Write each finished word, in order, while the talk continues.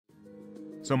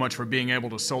So much for being able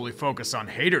to solely focus on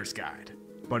Hater's Guide.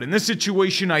 But in this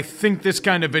situation, I think this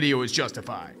kind of video is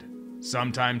justified.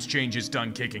 Sometimes change is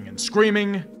done kicking and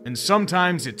screaming, and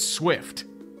sometimes it's swift.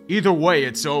 Either way,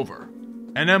 it's over.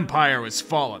 An empire has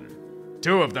fallen.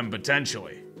 Two of them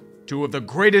potentially. Two of the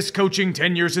greatest coaching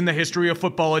tenures in the history of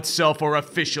football itself are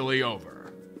officially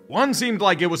over. One seemed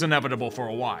like it was inevitable for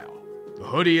a while. The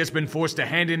hoodie has been forced to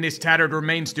hand in his tattered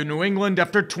remains to New England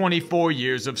after 24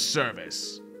 years of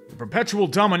service. The perpetual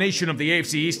domination of the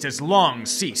AFC East has long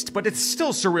ceased, but it's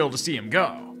still surreal to see him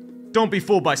go. Don't be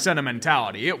fooled by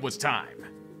sentimentality, it was time.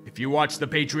 If you watched the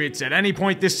Patriots at any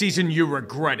point this season, you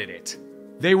regretted it.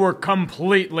 They were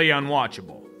completely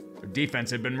unwatchable. Their defense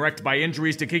had been wrecked by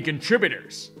injuries to key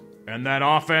contributors. And that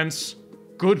offense?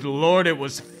 Good lord, it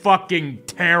was fucking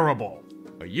terrible.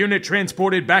 A unit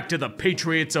transported back to the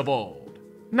Patriots of old.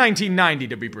 1990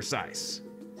 to be precise.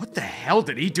 What the hell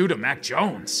did he do to Mac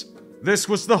Jones? This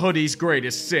was the hoodie's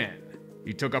greatest sin.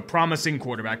 He took a promising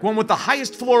quarterback, one with the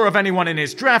highest floor of anyone in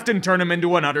his draft, and turned him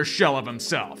into an utter shell of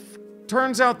himself.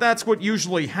 Turns out that's what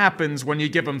usually happens when you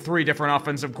give him 3 different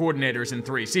offensive coordinators in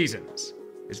 3 seasons.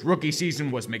 His rookie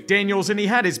season was McDaniels, and he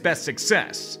had his best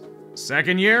success.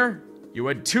 Second year, you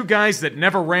had 2 guys that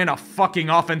never ran a fucking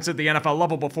offense at the NFL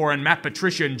level before in Matt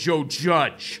Patricia and Joe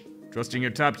Judge. Trusting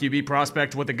your top QB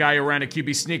prospect with a guy who ran a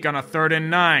QB sneak on a 3rd and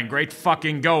 9. Great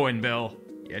fucking going, Bill.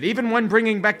 Yet even when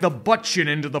bringing back the butt chin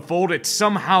into the fold, it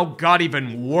somehow got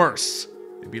even worse.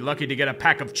 They'd be lucky to get a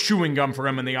pack of chewing gum for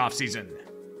him in the offseason.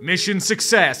 Mission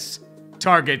success,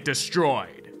 target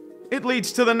destroyed. It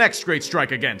leads to the next great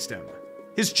strike against him,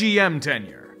 his GM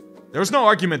tenure. There's no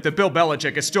argument that Bill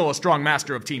Belichick is still a strong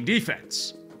master of team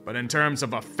defense, but in terms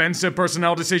of offensive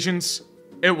personnel decisions,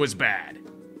 it was bad.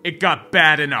 It got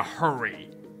bad in a hurry.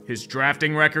 His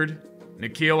drafting record,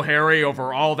 N'Keal Harry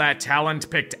over all that talent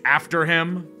picked after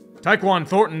him. Tyquan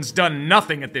Thornton's done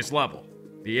nothing at this level.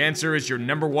 The answer is your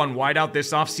number 1 wideout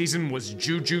this offseason was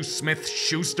Juju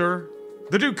Smith-Schuster.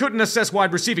 The dude couldn't assess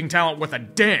wide receiving talent with a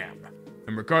damn.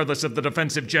 And regardless of the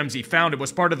defensive gems he found, it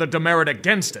was part of the demerit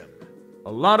against him.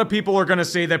 A lot of people are gonna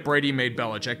say that Brady made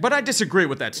Belichick, but I disagree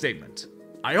with that statement.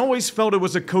 I always felt it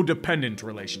was a codependent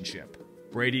relationship.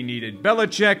 Brady needed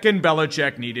Belichick, and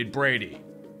Belichick needed Brady.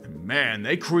 Man,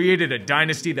 they created a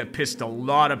dynasty that pissed a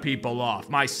lot of people off,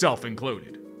 myself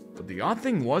included. But the odd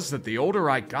thing was that the older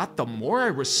I got, the more I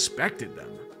respected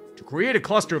them. To create a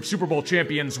cluster of Super Bowl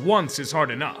champions once is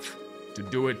hard enough. To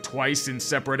do it twice in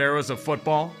separate eras of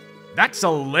football? That's a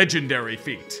legendary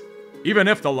feat. Even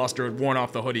if the luster had worn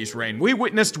off the hoodie's reign, we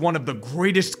witnessed one of the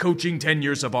greatest coaching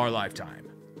tenures of our lifetime.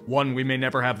 One we may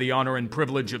never have the honor and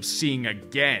privilege of seeing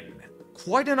again.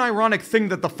 Quite an ironic thing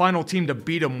that the final team to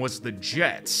beat him was the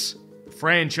Jets, the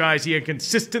franchise he had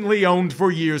consistently owned for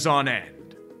years on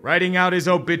end, writing out his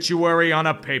obituary on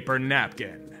a paper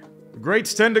napkin. The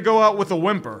greats tend to go out with a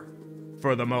whimper,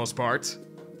 for the most part.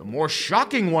 The more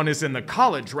shocking one is in the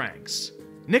college ranks.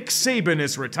 Nick Saban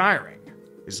is retiring.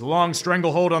 His long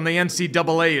stranglehold on the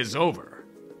NCAA is over.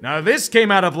 Now this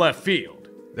came out of left field.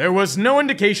 There was no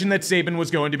indication that Saban was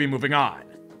going to be moving on.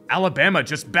 Alabama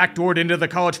just backdoored into the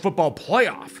college football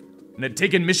playoff and had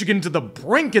taken Michigan to the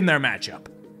brink in their matchup.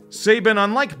 Saban,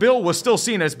 unlike Bill, was still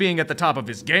seen as being at the top of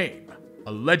his game.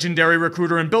 A legendary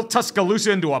recruiter and built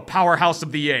Tuscaloosa into a powerhouse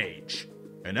of the age.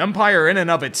 An empire in and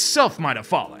of itself might have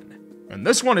fallen. And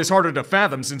this one is harder to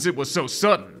fathom since it was so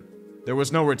sudden. There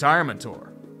was no retirement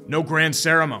tour, no grand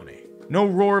ceremony, no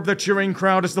roar of the cheering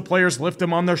crowd as the players lift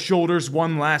him on their shoulders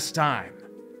one last time.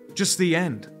 Just the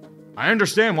end. I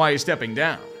understand why he's stepping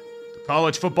down. The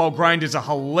college football grind is a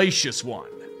hellacious one,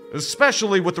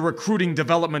 especially with the recruiting,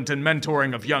 development, and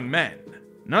mentoring of young men.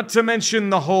 Not to mention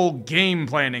the whole game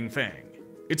planning thing.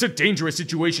 It's a dangerous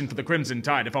situation for the Crimson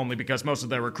Tide, if only because most of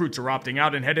their recruits are opting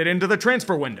out and headed into the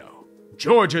transfer window.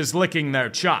 Georgia's licking their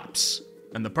chops,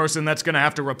 and the person that's gonna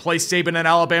have to replace Saban at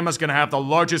Alabama's gonna have the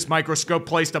largest microscope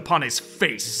placed upon his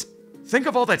face. Think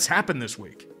of all that's happened this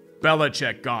week.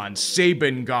 Belichick gone,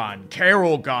 Saban gone,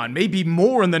 Carroll gone, maybe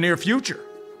more in the near future.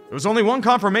 There's only one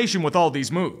confirmation with all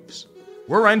these moves.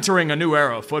 We're entering a new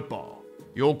era of football.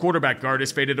 The old quarterback guard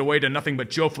has faded away to nothing but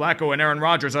Joe Flacco and Aaron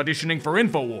Rodgers auditioning for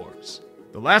InfoWars.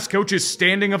 The last coaches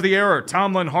standing of the era are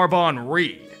Tomlin, Harbaugh, and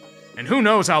Reed. And who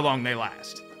knows how long they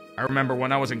last. I remember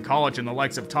when I was in college and the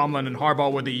likes of Tomlin and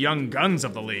Harbaugh were the young guns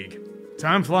of the league.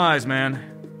 Time flies, man.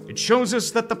 It shows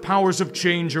us that the powers of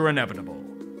change are inevitable.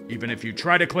 Even if you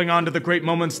try to cling on to the great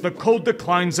moments, the cold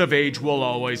declines of age will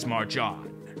always march on.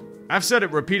 I've said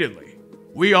it repeatedly.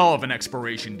 We all have an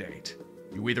expiration date.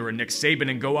 You either are Nick Saban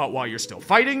and go out while you're still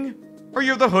fighting, or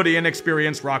you're the hoodie and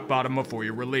experience rock bottom before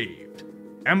you're relieved.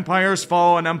 Empires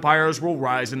fall and empires will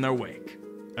rise in their wake.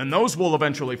 And those will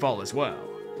eventually fall as well.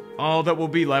 All that will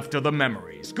be left are the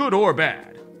memories, good or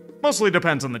bad. Mostly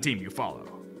depends on the team you follow.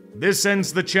 This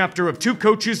ends the chapter of two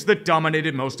coaches that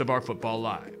dominated most of our football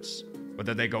lives.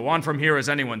 Whether they go on from here is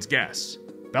anyone's guess.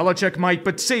 Belichick might,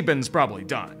 but Saban's probably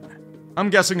done. I'm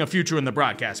guessing a future in the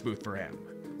broadcast booth for him.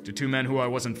 To two men who I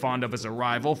wasn't fond of as a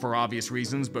rival for obvious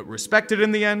reasons, but respected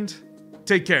in the end.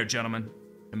 Take care, gentlemen,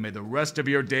 and may the rest of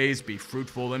your days be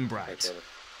fruitful and bright.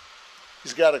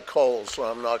 He's got a cold, so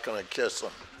I'm not going to kiss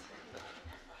him.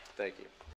 Thank you.